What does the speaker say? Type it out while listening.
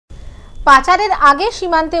পাচারের আগে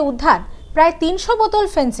সীমান্তে উদ্ধার প্রায় ৩০০ বোতল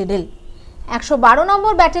ফেন্সিডিল। ১১২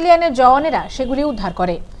 নম্বর ব্যাটালিয়নের জওয়ানেরা সেগুলি উদ্ধার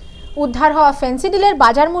করে। উদ্ধার হওয়া ফেন্সিডিলের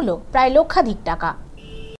বাজার মূল্য প্রায় লক্ষাধিক টাকা।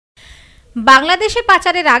 বাংলাদেশে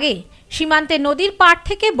পাচারের আগে সীমান্তে নদীর পাড়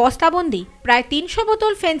থেকে বস্তাবন্দি প্রায় ৩০০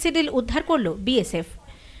 বোতল ফেন্সিডিল উদ্ধার করল বিএসএফ।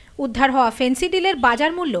 উদ্ধার হওয়া ফেন্সিডিলের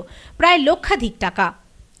বাজার মূল্য প্রায় লক্ষাধিক টাকা।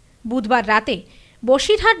 বুধবার রাতে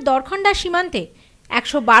বসিরহাট দরখণ্ডা সীমান্তে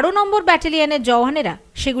 ১১২ নম্বর ব্যাটালিয়নের জওয়ানেরা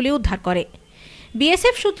সেগুলি উদ্ধার করে।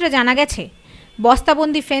 বিএসএফ সূত্রে জানা গেছে,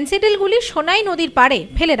 বস্তাবন্দি ফেন্সিডিলগুলি সোনাই নদীর পাড়ে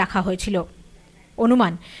ফেলে রাখা হয়েছিল।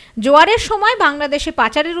 অনুমান, জোয়ারের সময় বাংলাদেশে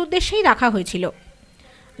পাচারের উদ্দেশ্যেই রাখা হয়েছিল।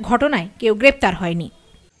 ঘটনায় কেউ গ্রেপ্তার হয়নি।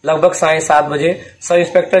 लगभग 7:30 बजे सब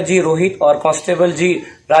इंस्पेक्टर जी रोहित और कांस्टेबल जी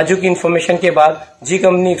राजू की इन्फॉर्मेशन के बाद जी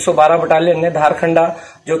कंपनी 112 बटालियन ने धारखंडा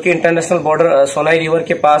जो कि इंटरनेशनल बॉर्डर सोनाई रिवर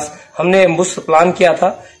के पास हमने एम्बुश प्लान किया था।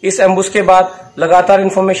 इस एम्बुश के बाद लगातार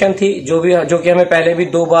इन्फॉर्मेशन थी जो कि हमें पहले भी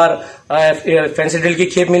 2 बार फेंसिडिल की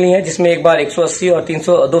खेप मिली है, जिसमें एक बार 180 और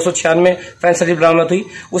 296 फेंसिडिल बरामद हुई।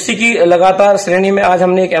 उसी की लगातार श्रेणी में आज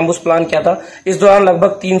हमने एक एम्बुश प्लान किया था। इस दौरान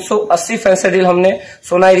लगभग 380 फेंसिडिल हमने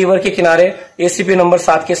सोनाई रिवर के किनारे एसीपी नंबर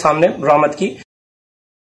 7 के सामने बरामद की।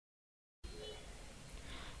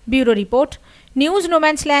 Bureau report, news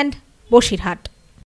नोमैंसलैंड, Basirhat.